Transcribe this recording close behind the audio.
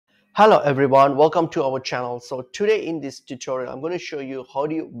Hello everyone, welcome to our channel. So today in this tutorial, I'm going to show you how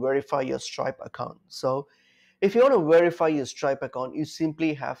do you verify your Stripe account. So if you want to verify your Stripe account, you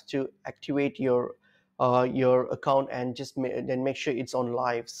simply have to activate your account and then make sure it's on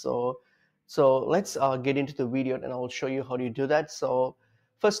live. So let's get into the video and I'll show you how do you do that. So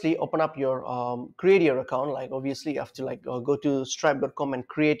firstly, open up your create your account. Like obviously you have to go to stripe.com and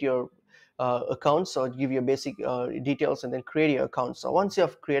create your account. So I'll give you basic details and then create your account. So once you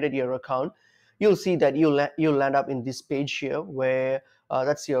have created your account, you'll see that you'll land up in this page here where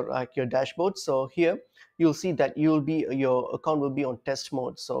that's your dashboard. So here you'll see that your account will be on test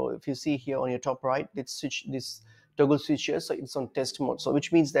mode. So if you see here on your top right, let's switch this toggle switch here, so it's on test mode, so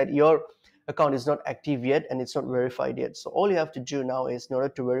which means that your account is not active yet and it's not verified yet. So all you have to do now is, in order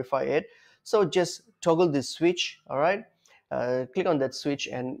to verify it, so just toggle this switch. All right, click on that switch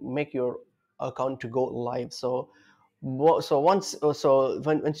and make your account to go live. So once you toggle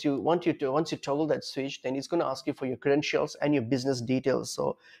that switch, then it's going to ask you for your credentials and your business details.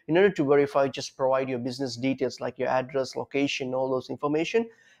 So in order to verify, just provide your business details like your address, location, all those information.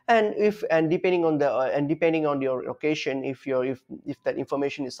 And depending on your location, if that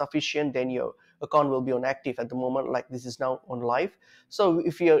information is sufficient, then your account will be on active at the moment, like this is now on live. So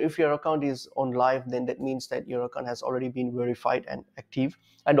if your account is on live, then that means that your account has already been verified and active.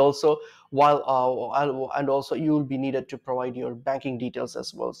 And also you will be needed to provide your banking details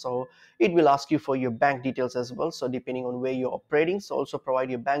as well. So it will ask you for your bank details as well. So depending on where you're operating, so also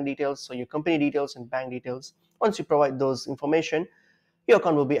provide your bank details, so your company details and bank details. Once you provide those information, your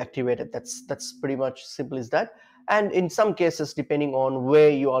account will be activated. That's pretty much simple as that. And in some cases, depending on where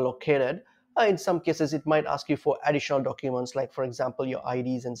you are located, in some cases it might ask you for additional documents, like for example your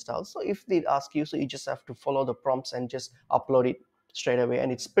IDs and stuff. So if they ask you, so you just have to follow the prompts and just upload it straight away,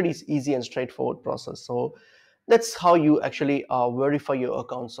 and it's pretty easy and straightforward process. So that's how you actually verify your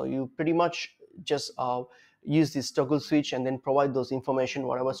account. So you pretty much just use this toggle switch and then provide those information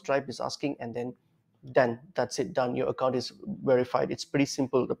whatever Stripe is asking, and then that's it, done. Your account is verified. It's pretty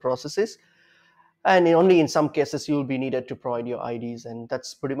simple, the process is. And only in some cases you will be needed to provide your IDs, and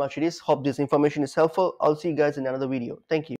that's pretty much it is. Hope this information is helpful. I'll see you guys in another video. Thank you.